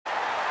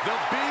The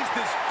Beast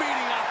is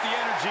feeding off the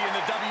energy in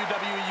the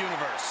WWE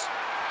Universe.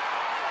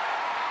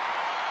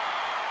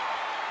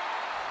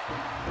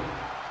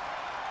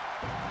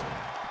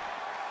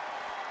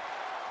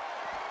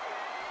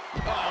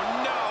 Oh,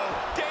 no.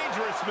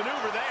 Dangerous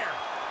maneuver there.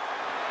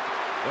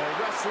 The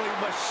wrestling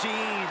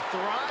machine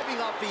thriving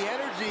off the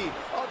energy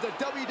of the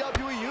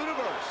WWE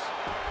Universe.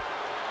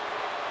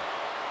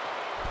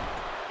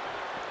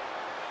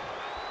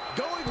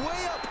 Going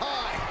way up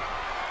high.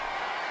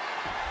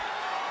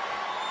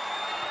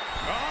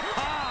 Up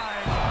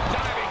high.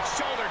 Diving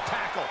shoulder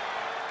tackle.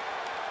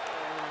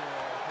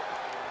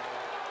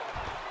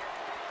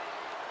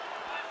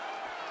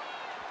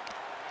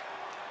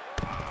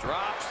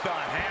 Drops the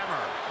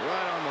hammer.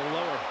 Right on the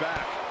lower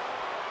back.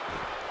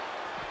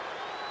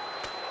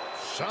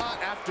 Shot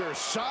after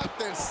shot,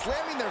 then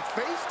slamming their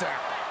face down.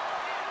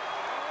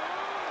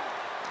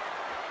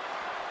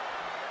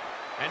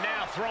 And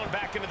now thrown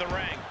back into the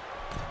ring.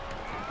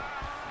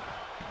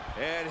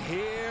 And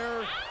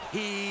here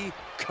he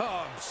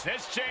comes.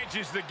 This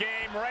changes the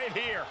game right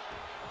here.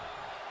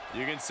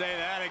 You can say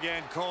that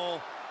again,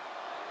 Cole.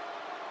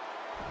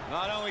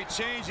 Not only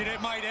change it, it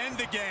might end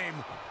the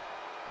game.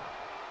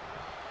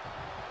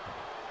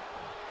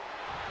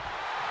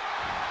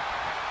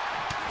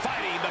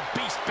 Fighting the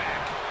Beast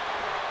back.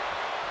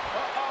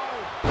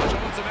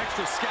 Showing some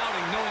extra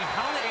scouting, knowing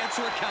how to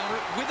answer a counter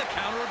with a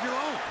counter of your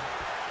own.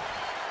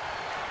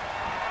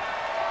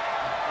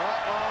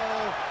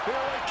 Here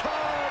it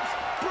comes.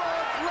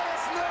 Brock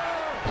Lesnar.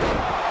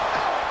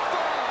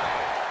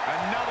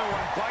 Another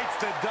one bites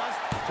the dust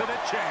to the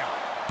champ.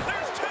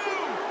 There's two.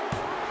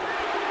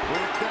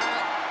 With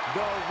that,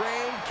 the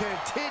reign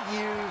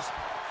continues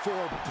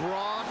for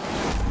Brock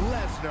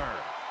Lesnar.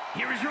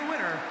 Here is your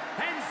winner,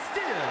 and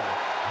still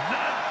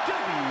the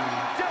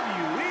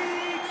WWE.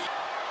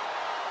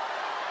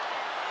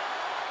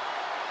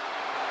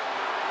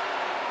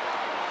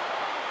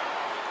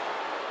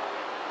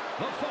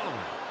 The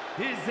following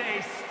is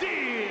a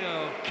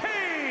steel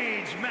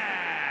cage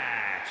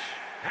match,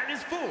 and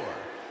is for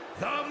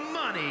the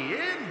Money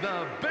in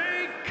the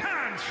Bank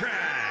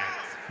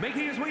contract.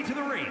 Making his way to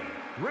the ring,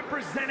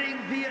 representing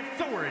the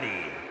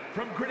Authority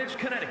from Greenwich,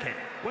 Connecticut,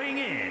 weighing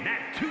in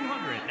at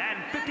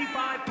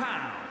 255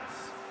 pounds,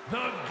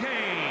 the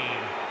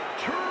Game,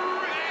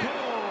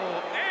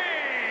 Triple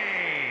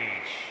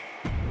H.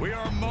 We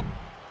are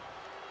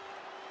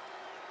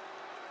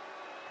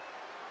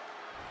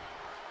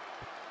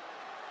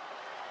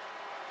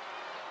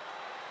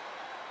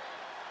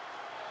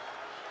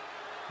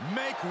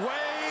make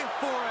way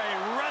for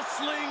a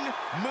wrestling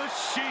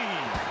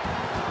machine.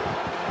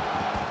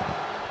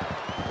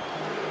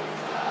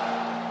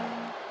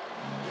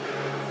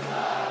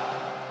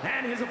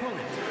 And his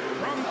opponent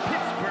from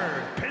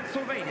Pittsburgh,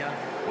 Pennsylvania,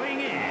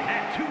 weighing in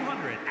at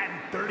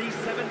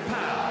 237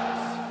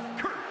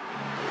 pounds, Kurt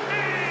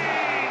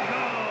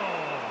Angle.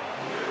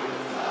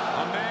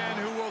 A man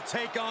who will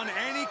take on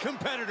any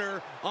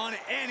competitor on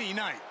any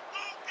night.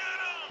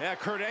 Yeah,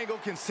 Kurt Angle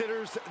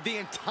considers the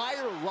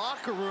entire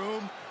locker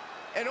room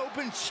an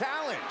open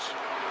challenge.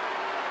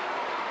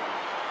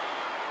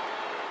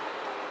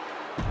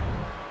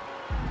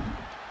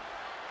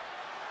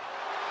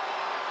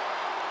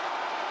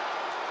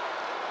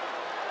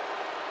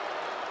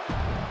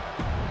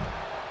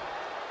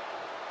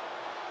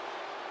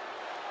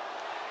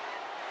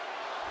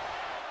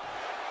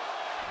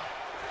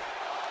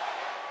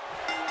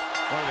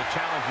 One of the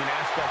challenging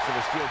aspects of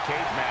a steel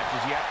cage match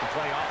is you have to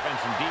play offense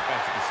and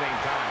defense at the same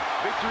time.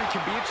 Victory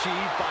can be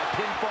achieved by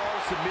pinfall,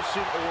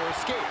 submission, or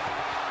escape.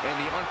 And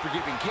the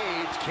unforgiving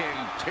cage can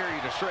tear you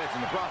to shreds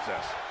in the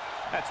process.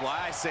 That's why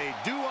I say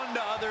do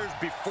unto others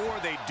before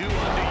they do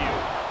unto you,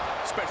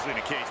 especially in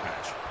a cage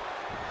match.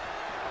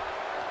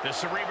 The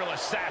cerebral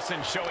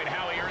assassin showing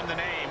how he earned the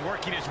name,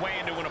 working his way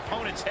into an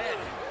opponent's head.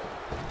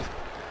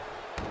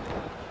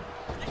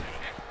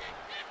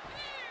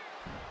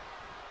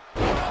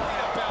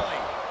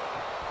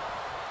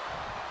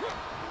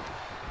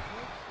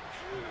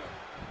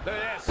 Look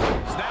at this.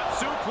 Snap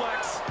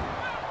suplex.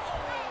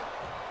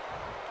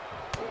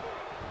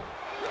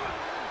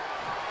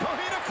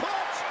 Coquina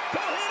clutch.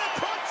 Coquina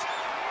clutch.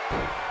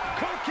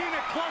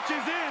 Coquina clutch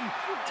is in.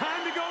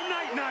 Time to go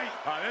night-night.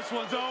 This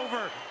one's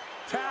over.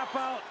 Tap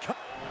out.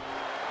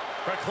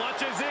 The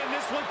clutch is in.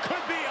 This one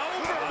could be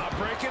over.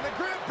 Breaking the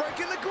grip,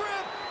 breaking the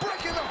grip,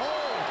 breaking the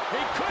hold. He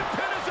could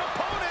pin his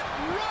opponent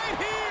right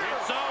here.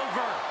 It's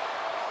over.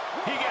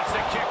 He gets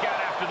the kick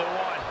out after the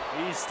one.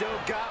 He's still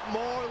got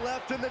more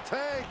left in the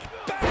tank.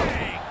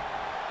 Bang!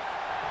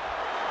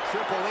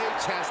 Triple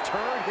H has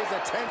turned his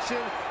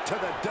attention to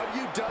the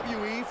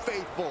WWE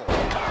faithful.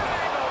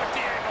 Angle with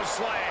the angle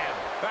slam.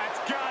 That's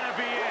gotta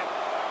be it.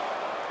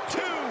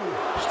 Two.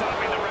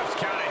 Stopping the ref's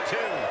count at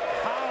two.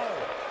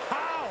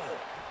 How?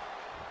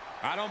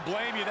 I don't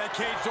blame you. That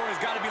cage door has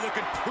got to be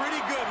looking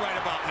pretty good right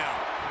about now.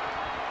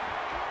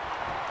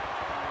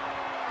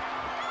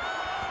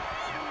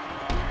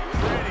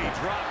 Pretty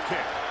drop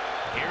kick.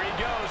 Here he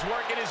goes,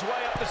 working his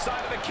way up the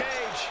side of the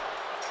cage.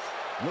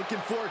 Looking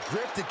for a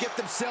grip to get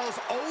themselves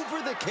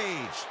over the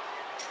cage.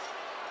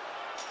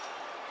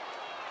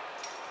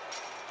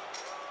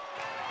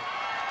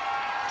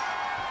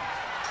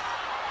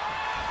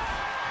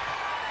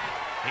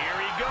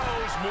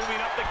 is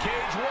moving up the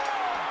cage wall.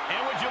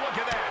 And would you look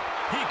at that?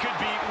 He could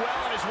be well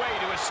on his way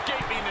to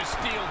escaping the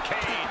steel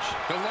cage.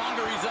 The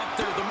longer he's up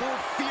there, the more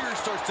fear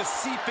starts to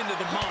seep into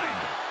the mind.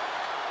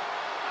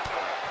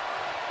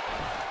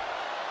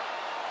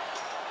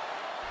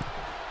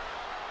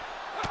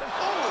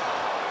 Oh!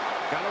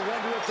 Gotta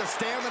wonder if the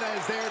stamina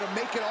is there to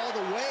make it all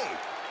the way.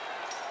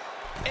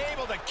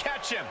 Able to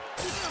catch him.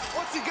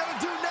 What's he gonna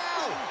do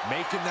now?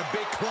 Making the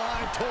big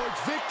climb towards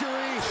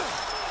victory.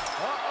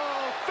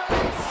 Uh-oh,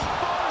 face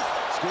first.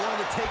 It's going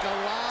to take a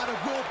lot of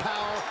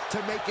willpower to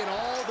make it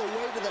all the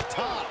way to the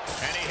top.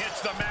 And he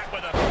hits the mat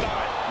with a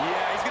thud.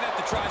 Yeah, he's gonna have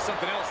to try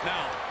something else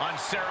now.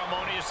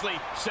 Unceremoniously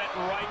set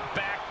right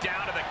back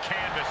down to the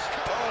canvas.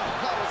 Oh,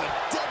 that was a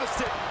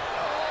devastating.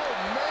 Oh,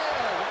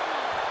 man.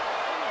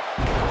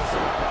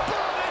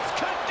 This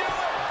could do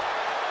it.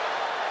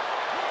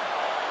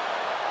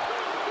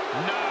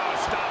 No,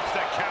 stops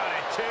the count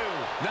at 2.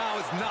 Now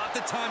is not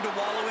the time to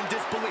wallow in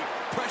disbelief.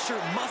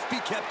 Pressure must be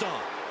kept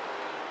on.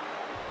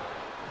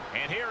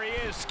 And here he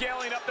is,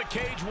 scaling up the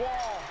cage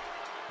wall.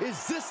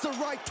 Is this the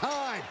right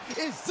time?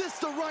 Is this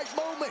the right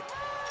moment?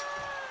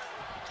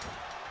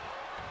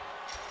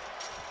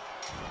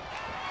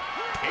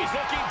 He's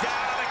looking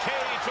down on the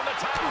cage from the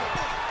top.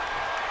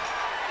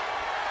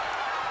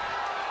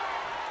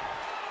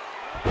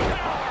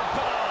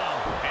 Powerbomb!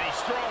 And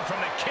he's thrown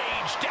from the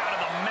cage down to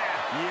the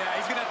mat.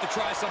 Yeah, he's gonna have to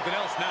try something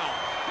else now.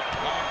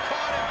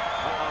 Caught him.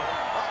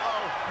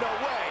 Uh-oh. No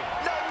way.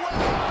 No way.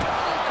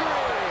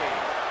 Pedigree.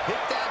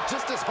 Hit that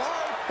just as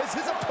hard as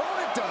his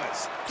opponent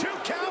does. 2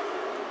 count.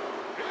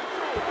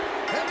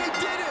 And he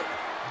did it.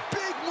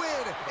 Big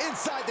win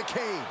inside the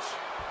cage.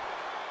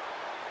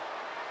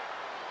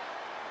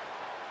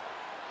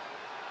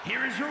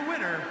 Here is your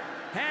winner,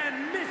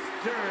 and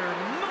Mr.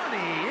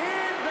 Money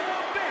in the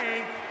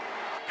Bank,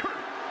 Kurt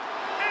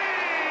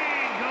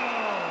Angle.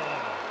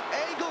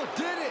 Angle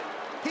did it.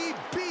 He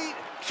beat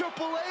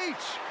Triple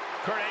H.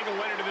 Kurt Angle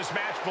went into this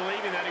match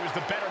believing that he was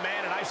the better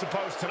man, and I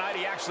suppose tonight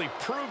he actually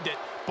proved it.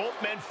 Both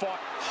men fought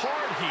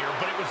hard here,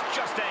 but it was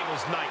just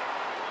Angle's night.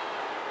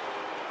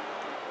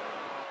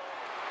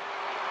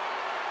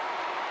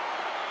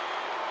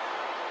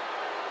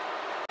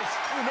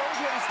 Who knows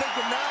what he's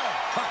thinking now?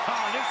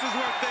 This is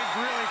where things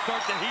really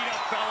start to heat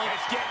up, fellas.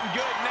 It's getting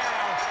good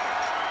now.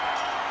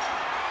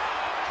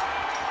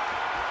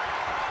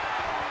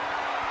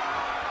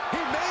 He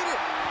made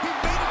it. He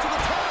made it to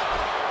the top.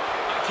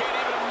 I can't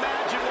even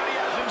imagine what he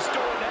has in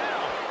store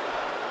now.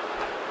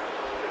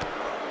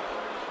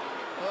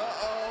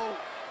 Uh-oh.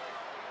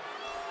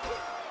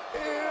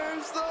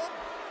 Here's the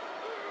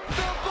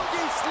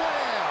Boogie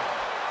Slam.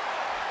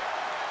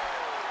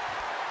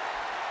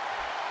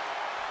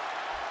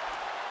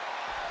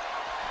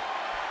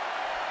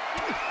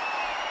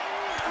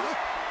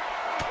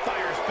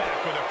 Fires back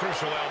with a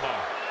crucial elbow.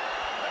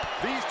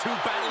 These two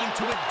battling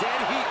to a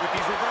dead heat with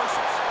these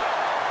reversals.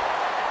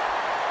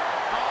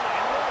 Oh, my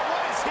Lord,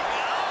 what is he?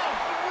 Oh,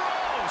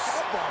 gross.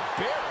 How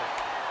barbaric.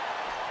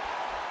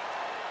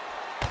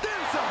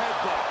 There's a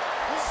headbutt.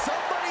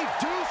 Somebody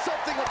do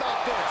something about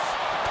this.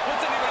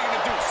 What's anybody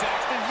gonna do,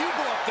 Saxton? You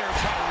go up there and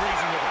try to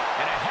reason with him.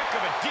 And a heck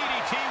of a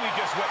DDT we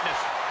just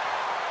witnessed.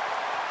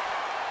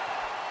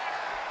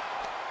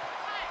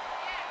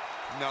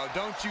 No,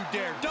 don't you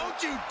dare. Don't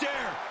you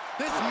dare.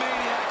 This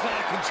maniac's out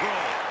of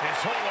control. This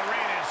whole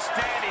arena is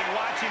standing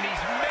watching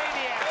these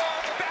maniacs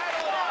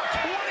battle out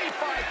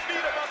 25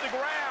 feet above the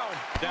ground.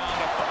 Down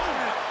to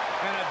boom,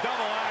 and a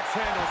double axe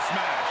handle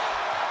smash.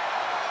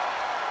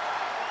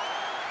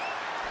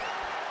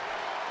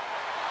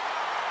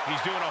 He's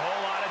doing a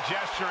whole lot of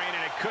gesturing,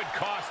 and it could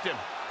cost him.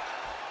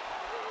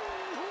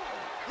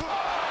 Oh,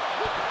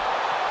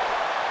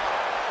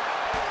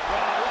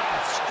 what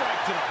a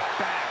strike to the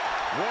back.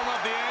 Warm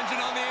up the engine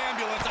on the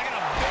ambulance. I got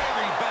a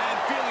very bad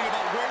feeling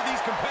about where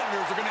these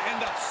competitors are going to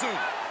end up soon.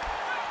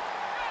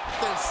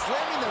 They're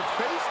slamming their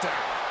face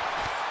down.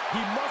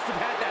 He must have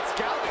had that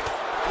scouting.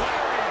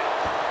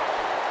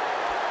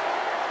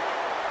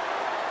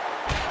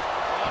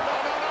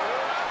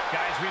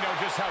 Guys, we know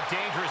just how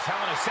dangerous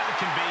Hell in a Cell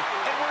can be,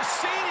 and we're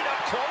seeing it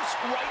up close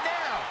right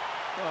now.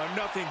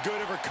 Nothing good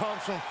ever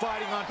comes from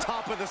fighting on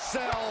top of the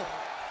cell.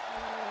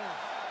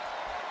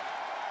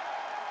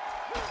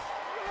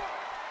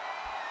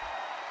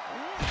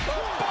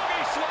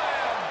 Boogie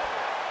slam!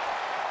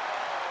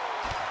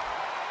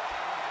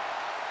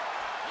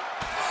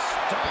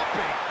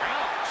 Stomping.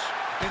 Ouch.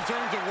 In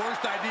terms of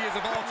worst ideas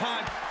of all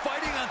time,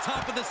 fighting on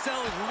top of the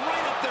cell is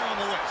right up there on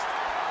the list.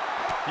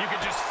 You can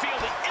just feel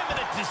the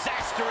imminent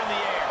disaster in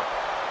the air.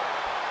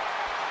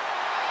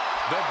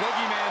 The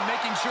Boogeyman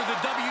making sure the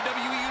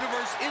WWE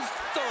Universe is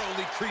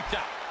thoroughly creeped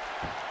out.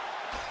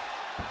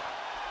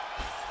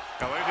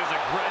 Oh, look at this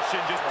aggression,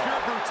 just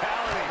pure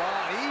brutality. Come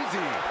on,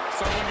 easy.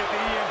 Someone get the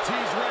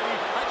EMTs ready.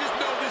 I just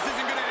know this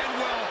isn't going to end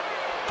well.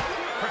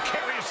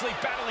 Precariously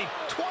battling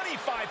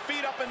 25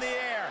 feet up in the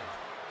air.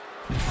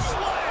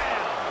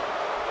 Slam!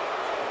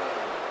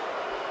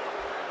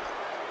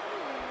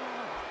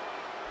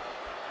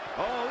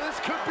 Oh, this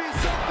could be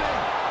something.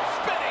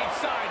 Spinning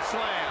side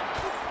slam.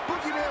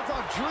 Boogeyman's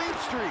on Dream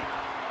Street.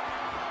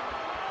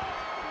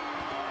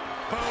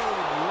 Boom,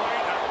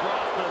 right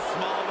across the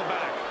small of the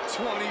back.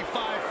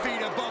 25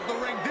 feet above the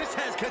ring. This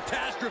has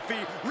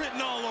catastrophe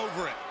written all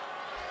over it.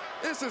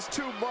 This is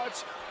too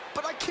much,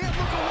 but I can't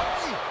look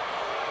away.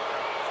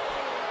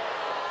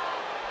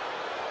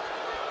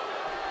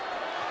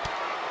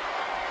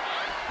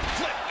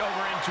 Flipped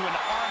over into an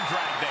arm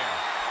drag there.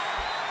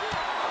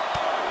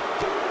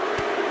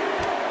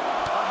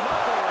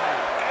 Another one.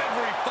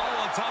 Every fall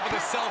on top of the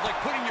cell is like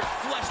putting your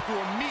flesh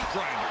through a meat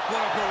grinder.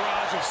 What a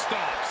barrage of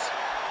stops.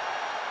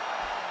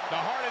 The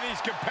heart of these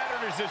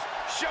competitors is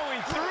showing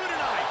through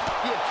tonight.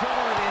 The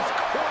adrenaline is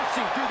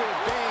coursing through their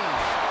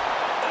veins.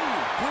 Ooh,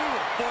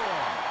 brutal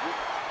forearm.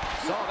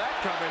 Saw that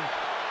coming.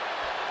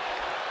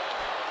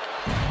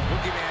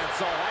 Boogeyman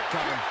saw that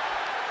coming.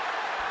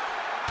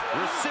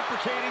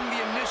 Reciprocating the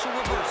initial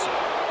reversal.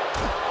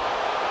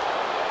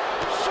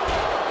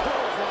 Shoulder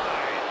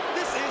clothesline.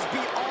 This is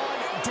beyond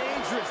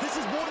dangerous. This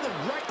is more than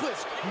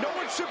reckless. No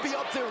one should be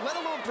up there,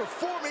 let alone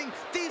performing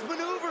these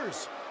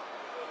maneuvers.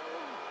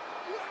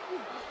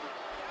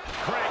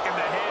 Crank in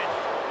the head.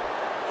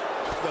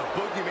 The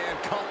Boogeyman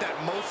caught that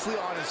mostly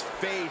on his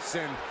face,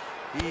 and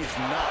he's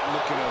not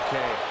looking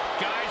okay.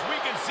 Guys, we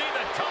can see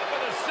the top of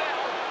the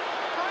cell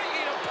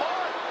breaking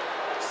apart.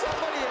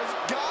 Somebody has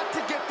got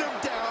to get them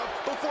down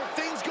before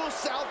things go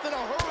south in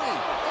a hurry.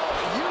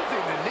 Oh,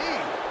 using the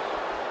knee.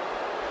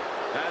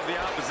 Has the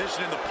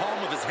opposition in the palm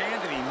of his hand,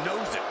 and he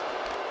knows it.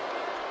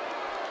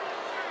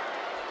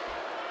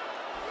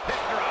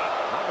 Hip drop.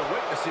 I've been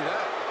witnessing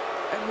that.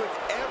 And with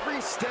every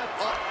step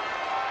up,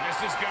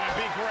 This is going to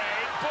be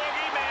great.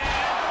 Boogeyman.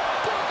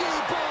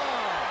 Boogie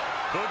Bomb.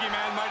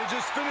 Boogeyman might have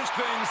just finished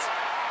things.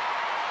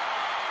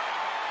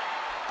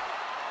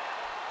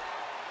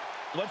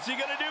 What's he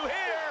going to do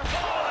here?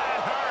 Oh,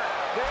 that hurt.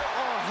 There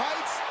are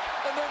heights,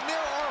 and then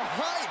there are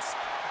heights.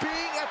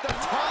 Being at the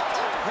top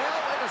of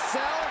hell in a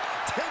cell,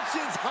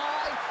 tensions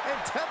high and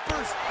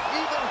tempers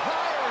even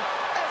higher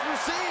as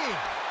we're seeing.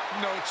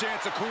 No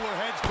chance of cooler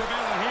heads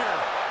prevailing here.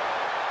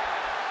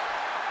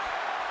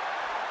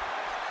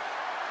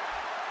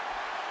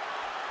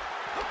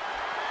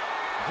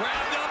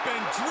 Grabbed up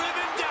and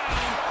driven down.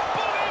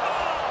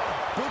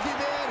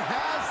 Boogeyman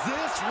has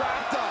this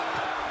wrapped up.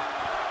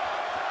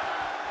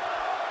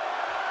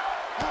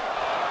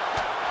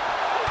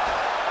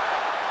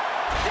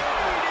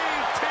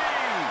 DDT.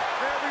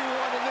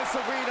 Everyone in this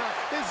arena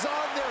is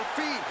on their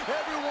feet.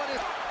 Everyone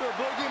is the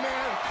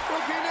Boogeyman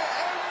looking to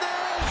end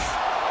this.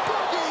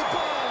 Boogie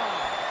Bomb.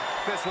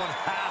 This one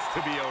has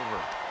to be over.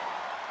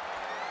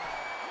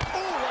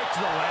 Oh, right to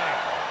the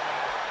leg.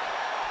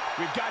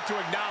 We've got to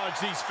acknowledge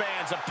these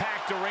fans, a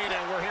packed arena,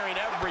 and we're hearing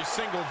every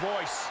single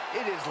voice.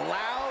 It is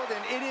loud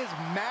and it is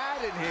mad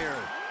in here.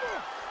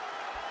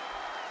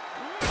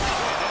 And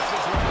this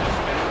is where this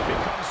match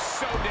becomes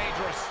so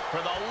dangerous. For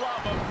the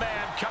love of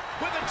man,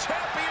 with the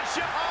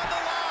championship on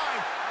the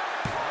line.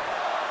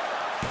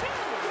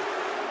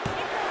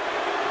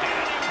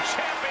 And a new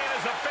champion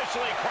is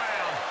officially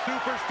crowned.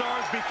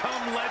 Superstars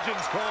become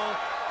legends, Cole.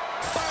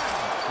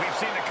 Bam! We've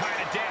seen the kind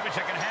of damage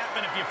that can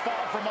happen if you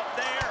fall from up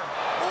there.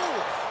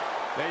 Ooh.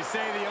 They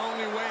say the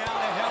only way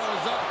out of hell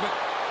is up, but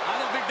I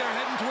don't think they're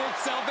heading towards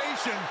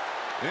salvation.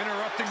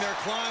 Interrupting their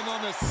climb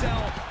on the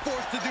cell,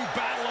 forced to do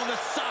battle on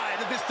the side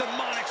of this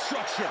demonic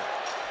structure.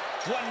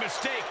 One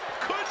mistake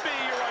could be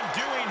your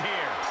undoing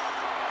here.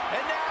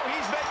 And now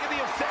he's making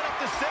the ascent up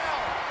the cell.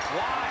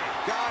 Why?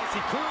 Guys,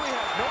 he clearly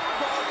has no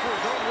regard for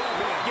his own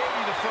well-being. Gave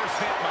you the first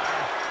hit,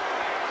 Myron.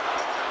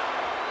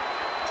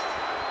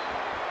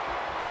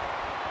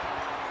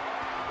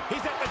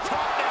 He's at the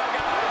top now,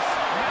 guys.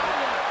 Now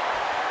what?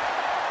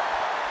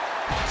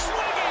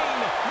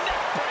 Swinging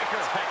neck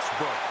breaker.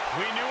 Textbook.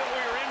 We knew what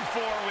we were in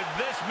for with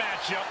this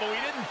matchup, but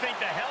we didn't think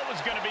the hell was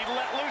going to be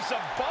let loose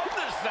above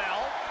the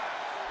cell.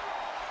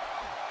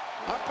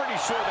 I'm pretty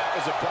sure that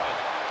was a bump.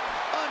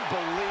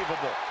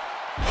 Unbelievable.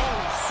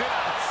 Oh,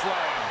 sit-out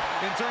slam.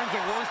 In terms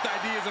of worst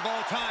ideas of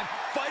all time,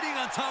 fighting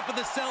on top of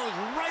the cell is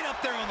right up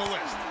there on the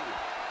list.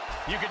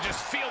 You can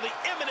just feel the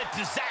imminent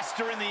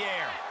disaster in the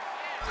air.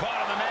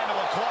 Caught on the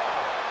mandible claw.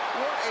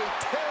 What a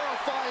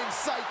terrifying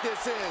sight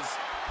this is.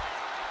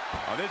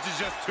 Oh, this is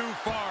just too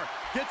far.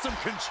 Get some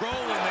control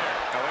in there.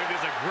 Oh, look at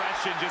his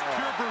aggression, just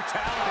pure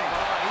brutality.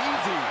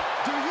 Easy.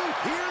 Do you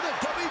hear the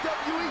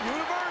WWE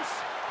Universe?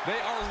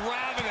 They are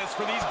ravenous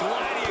for these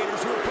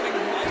gladiators who are putting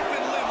life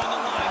and limb on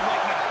the line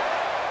right now.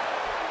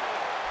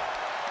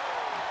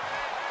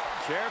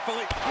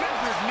 Carefully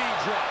measured knee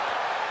drop.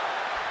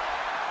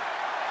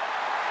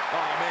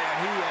 Oh, man,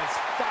 he is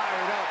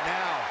fired up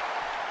now.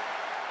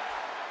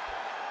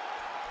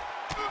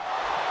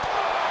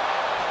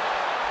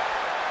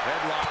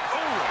 Headlock.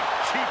 Oh, a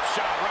cheap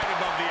shot right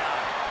above the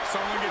eye.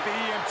 Someone get the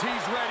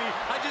EMTs ready.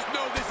 I just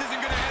know this isn't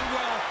going to end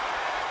well.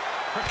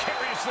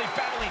 Precariously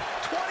battling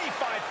 25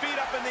 feet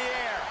up in the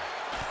air.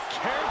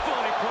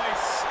 Carefully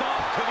placed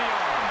stomp to the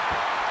arm.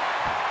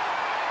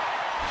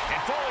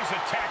 And Foley's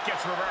attack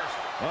gets reversed.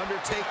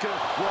 Undertaker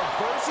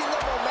reversing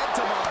the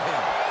momentum on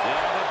him.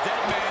 Yeah, the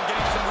dead man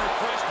getting some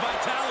refreshed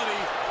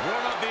vitality.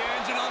 Warm up the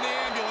engine on the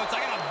ambulance.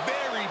 I got a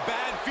very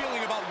bad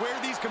feeling about where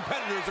these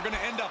competitors are going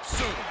to end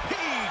soon. He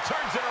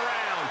turns it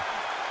around.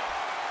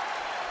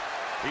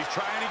 He's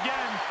trying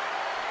again.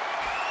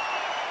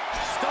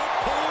 Stump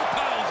pull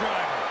pile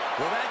driver.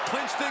 Will that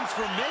clinch things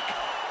for Mick?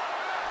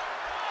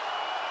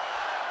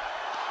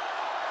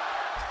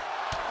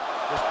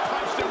 Just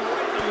punched him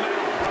right in the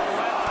mouth.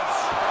 Relentless.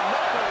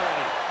 Enough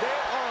already.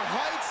 There are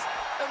heights,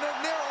 and then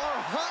there are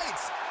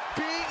heights.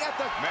 Being at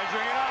the...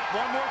 Measuring it up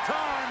one more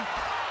time.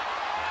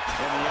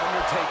 And the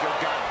Undertaker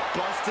got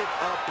busted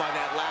up by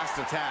that last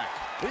attack.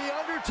 The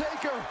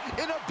Undertaker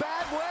in a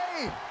bad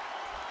way.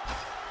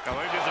 Oh,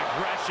 look at his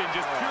aggression,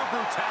 just pure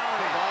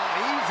brutality. Come on,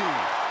 easy.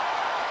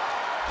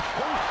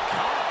 Oh,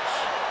 gosh.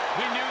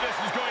 We knew this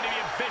was going to be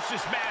a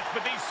vicious match,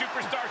 but these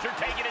superstars are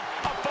taking it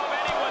above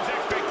anyone's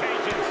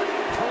expectations.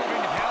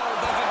 Proving hell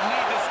doesn't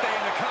need to stay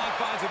in the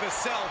confines of the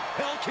cell.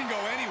 Hell can go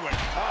anywhere.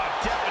 Oh,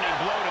 deafening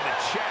blow to the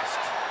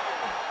chest.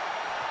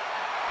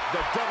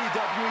 The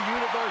WWE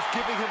Universe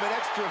giving him an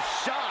extra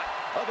shot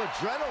of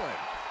adrenaline.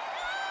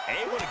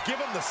 Able to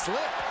give him the slip.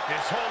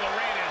 This whole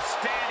arena is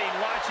standing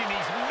watching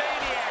these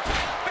maniacs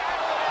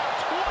battle it out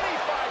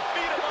 25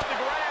 feet above the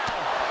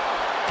ground.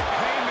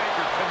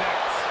 Haymaker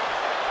connects.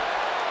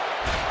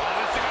 Oh,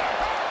 this is gonna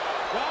hurt.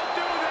 Won't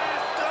do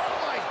this. Oh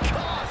my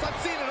gosh, I've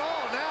seen it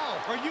all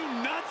now. Are you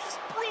nuts?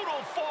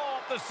 Brutal fall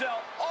off the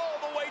cell all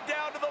the way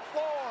down to the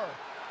floor.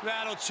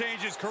 That'll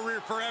change his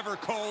career forever,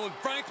 Cole, and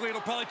frankly,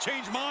 it'll probably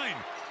change mine.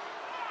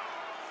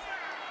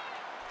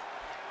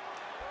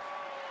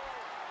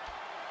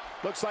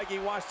 Looks like he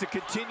wants to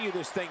continue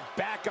this thing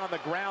back on the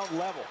ground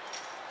level.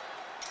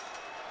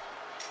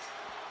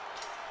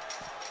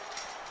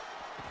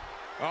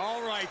 All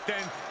right,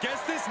 then.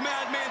 Guess this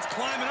madman's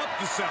climbing up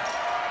the cell.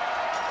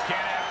 Can't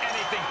have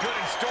anything good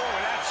in store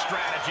with that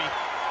strategy.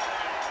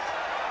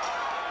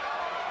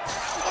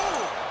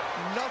 Oh,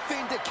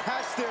 nothing to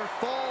catch their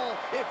fall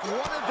if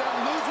one of them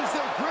loses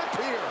their grip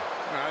here.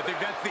 I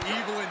think that's the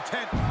evil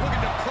intent, looking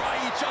to pry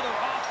each other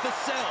off the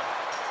cell.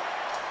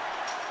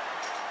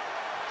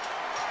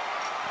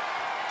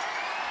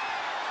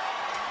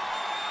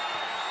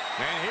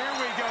 And here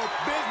we go,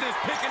 business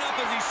picking up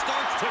as he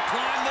starts to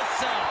climb the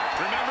cell.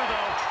 Remember,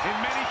 though, in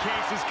many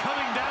cases,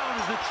 coming down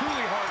is the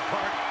truly hard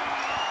part.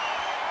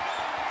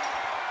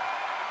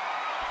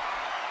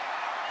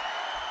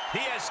 He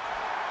has...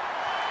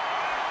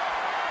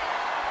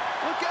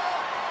 Look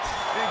out!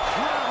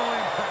 Incredible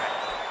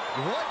impact.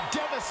 What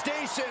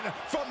devastation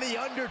from the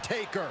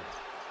Undertaker.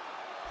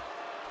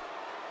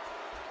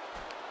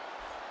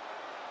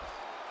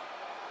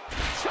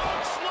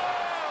 Choke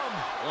slam!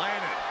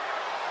 Landed.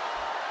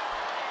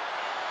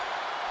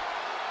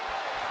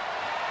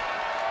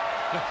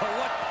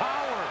 What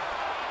power!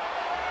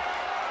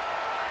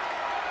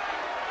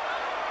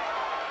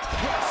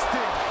 Rest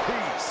in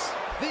peace.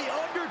 The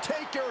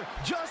Undertaker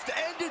just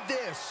ended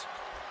this.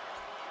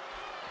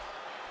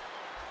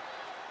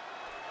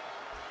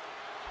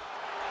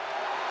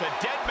 The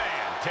dead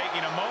man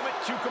taking a moment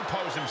to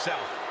compose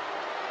himself.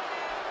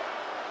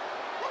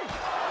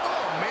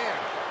 Oh, man.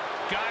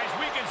 Guys,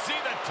 we can see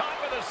the top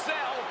of the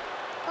cell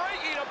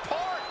breaking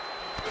apart.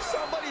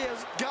 Somebody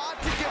has got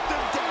to get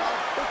them down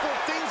before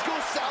things go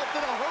south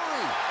in a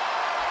hurry.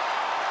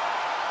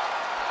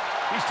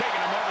 He's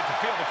taking a moment to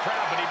feel the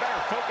crowd, but he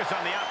better focus on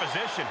the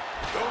opposition.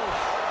 Oh,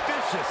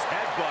 vicious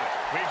headbutt.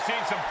 We've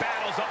seen some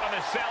battles up on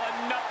the cell,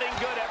 and nothing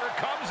good ever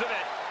comes of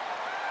it.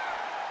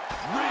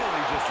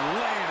 Really just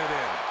laying it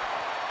in.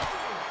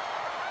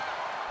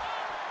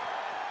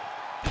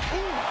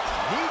 Ooh,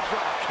 knee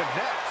drop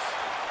connects.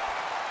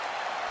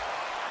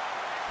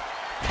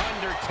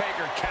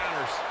 Undertaker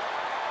counters.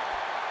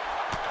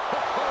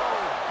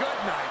 Oh, good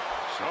night.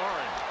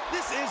 Sorry.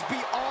 This is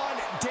beyond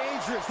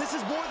dangerous. This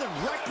is more than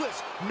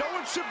reckless. No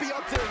one should be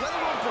up there, let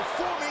alone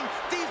performing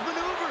these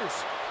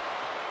maneuvers.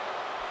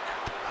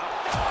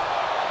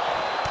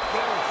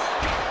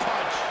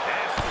 Punch.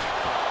 Nasty.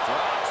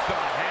 Drops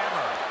the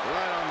hammer.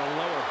 Right on the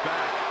lower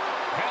back.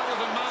 Hell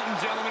is a mountain,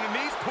 gentlemen, and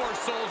these poor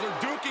souls are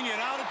duking it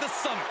out at the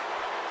summit.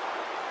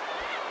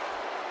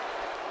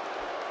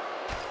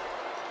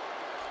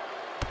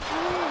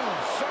 Ooh,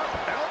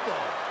 sharp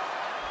elbow.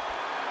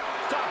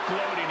 Stop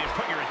gloating and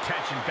put your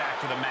attention back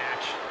to the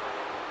match.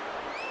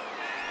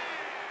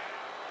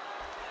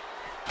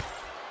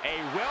 A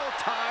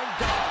well-timed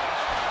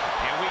dodge.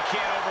 And we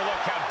can't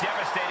overlook how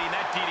devastating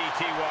that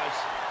DDT was.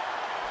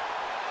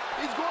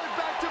 He's going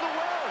back to the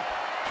well.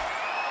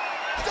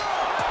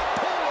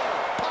 Puller,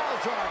 pile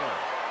driver.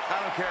 I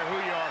don't care who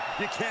you are,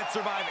 you can't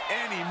survive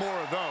any more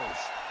of those.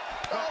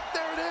 Oh,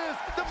 there it is.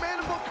 The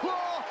mandible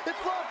claw. It's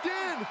locked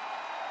in.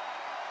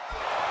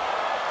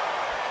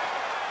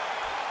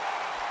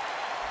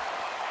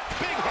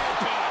 Big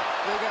headbutt.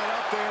 They got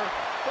up there,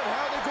 but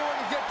how are they going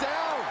to get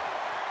down?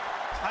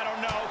 I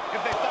don't know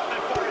if they thought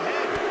that far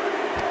ahead.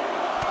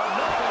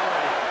 Enough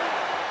already.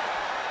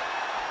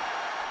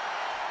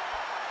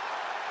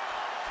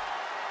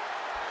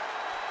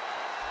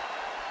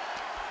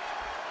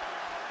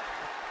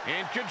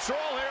 In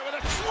control here with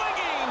a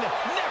swinging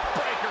neck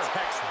breaker.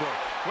 Textbook.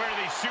 Where do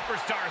these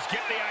superstars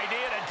get the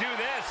idea to do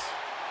this?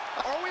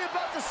 Are we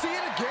about to see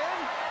it again?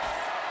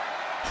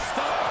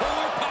 Stump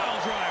puller pile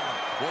driver.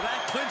 Will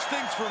that clinch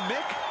things for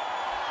Mick?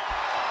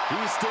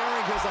 He's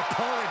staring his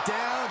opponent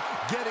down,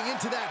 getting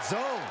into that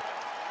zone.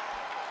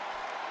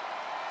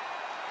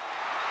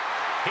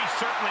 He's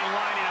certainly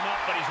lining him up,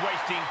 but he's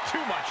wasting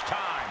too much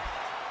time.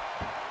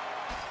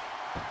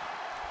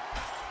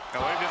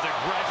 Oh, look at his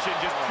aggression,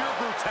 just pure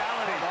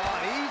brutality. Come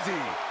on,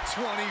 easy.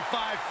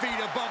 25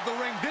 feet above the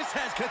ring. This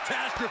has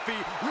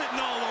catastrophe written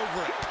all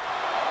over it.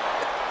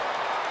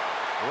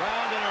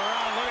 Round and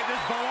around. Look at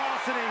this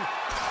velocity.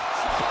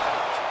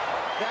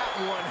 That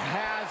one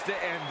has to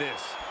end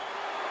this.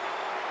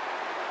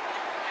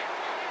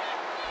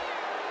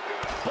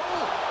 Oh,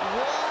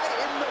 why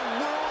in the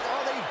world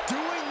are they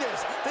doing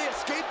this? They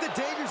escape the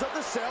dangers of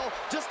the cell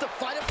just to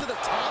fight up to the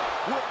top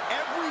where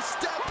every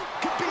step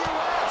could be a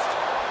rest.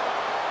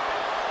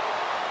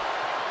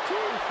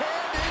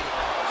 Two-handed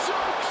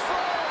choke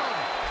slam.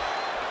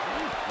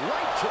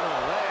 Right to the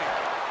leg.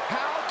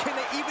 How can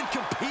they even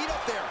compete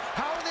up there?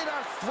 How are they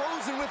not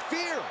frozen with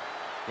fear?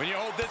 When you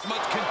hold this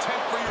much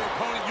contempt for your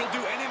opponent, you'll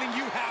do anything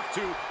you have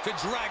to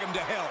drag him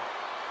to hell.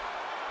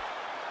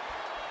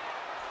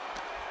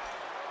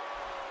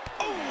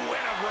 Oh,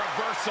 and a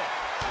reversal.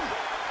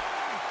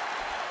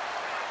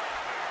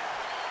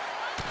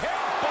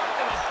 Headbutt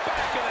to the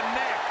back of the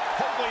neck.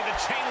 Hopefully the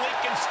chain link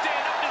can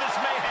stand up to this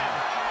mayhem.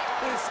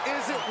 This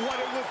isn't what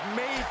it was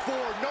made for.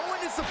 No one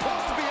is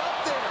supposed to be up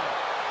there.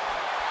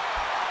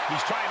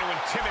 He's trying to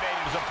intimidate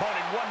his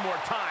opponent one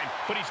more time,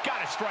 but he's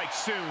got to strike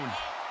soon.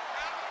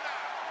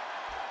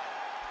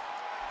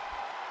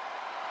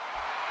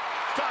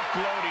 Stop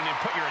gloating and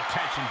put your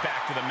attention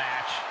back to the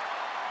match.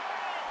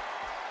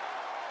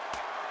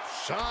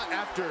 Shot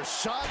after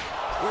shot.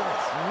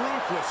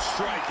 Ruthless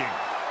striking.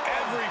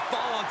 Every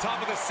fall on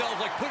top of the cell is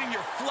like putting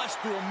your flesh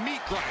through a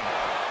meat grinder.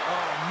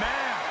 Oh,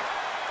 man.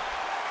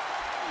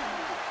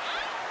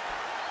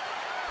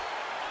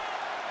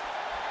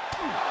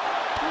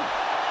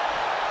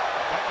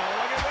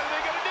 Look at what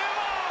they're going to do.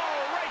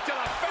 Oh, right to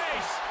the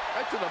face.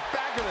 Right to the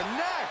back of the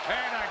neck.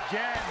 And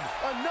again.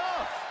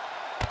 Enough.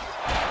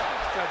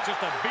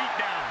 Just a beat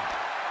down.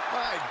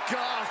 My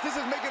gosh, this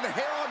is making the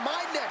hair on my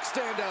neck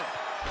stand up.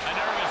 A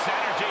nervous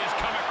energy has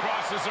come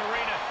across this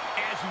arena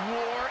as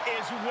war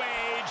is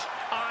waged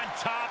on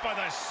top of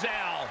the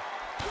cell.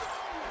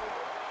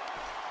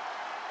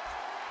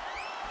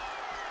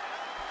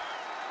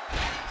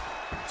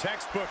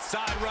 Textbook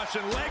side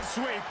Russian leg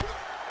sweep.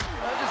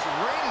 Just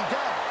raining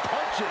down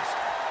punches.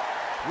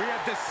 We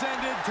have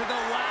descended to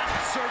the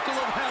last circle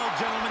of hell,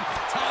 gentlemen.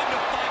 Time to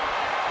fight.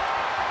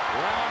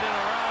 Round and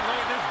around. Look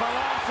at this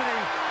velocity.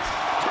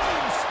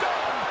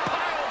 Tombstone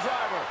pile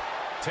driver.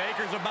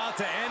 Taker's about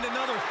to end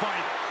another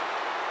fight.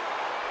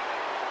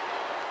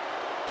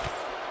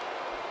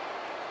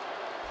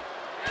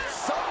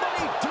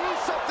 Somebody do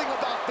something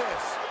about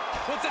this.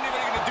 What's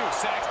anybody going to do,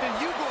 Saxton?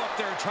 You go up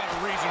there and try to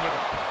reason with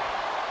him.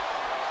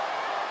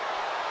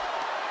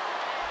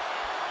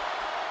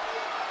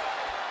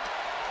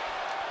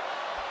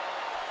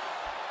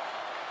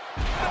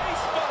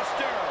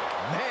 Facebuster!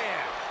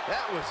 Man,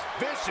 that was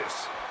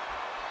vicious.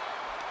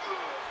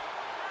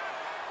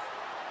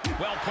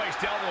 Well-placed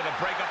elbow to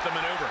break up the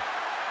maneuver.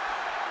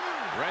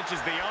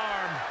 Wrenches the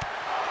arm.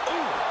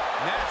 Ooh,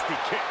 nasty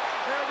kick.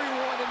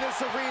 Everyone in this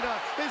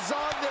arena is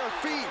on their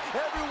feet.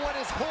 Everyone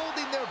is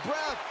holding their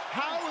breath.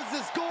 How is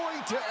this going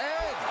to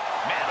end?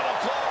 Mandible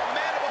claw,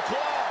 mandible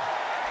claw.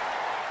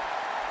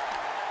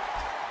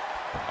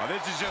 Oh,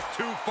 this is just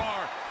too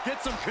far.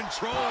 Get some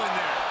control in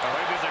there. Oh,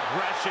 it is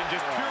aggression,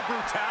 just pure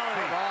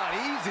brutality. Come on,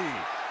 easy.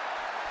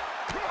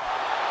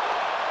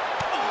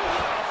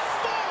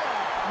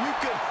 You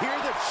can hear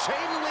the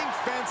chain link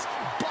fence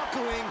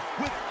buckling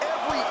with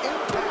every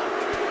impact.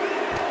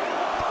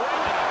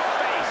 Right to the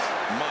face.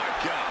 My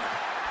God.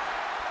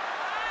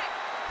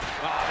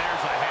 Oh,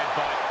 there's a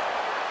headbutt.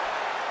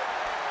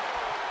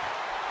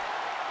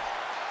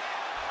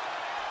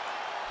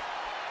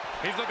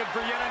 He's looking for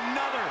yet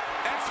another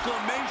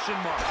exclamation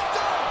mark.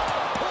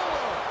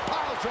 Puller,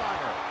 pile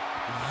driver.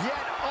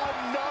 Yet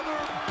another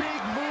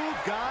big move,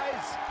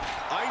 guys.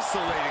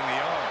 Isolating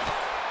the arm.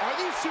 Are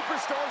these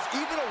superstars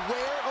even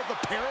aware of the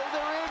peril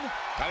they're in?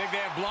 I think they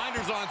have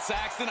blinders on,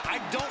 Saxton.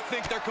 I don't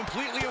think they're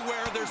completely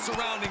aware of their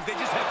surroundings. They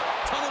just have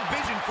tunnel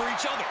vision for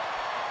each other.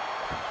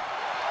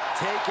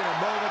 Taking a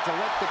moment to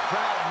let the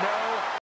crowd know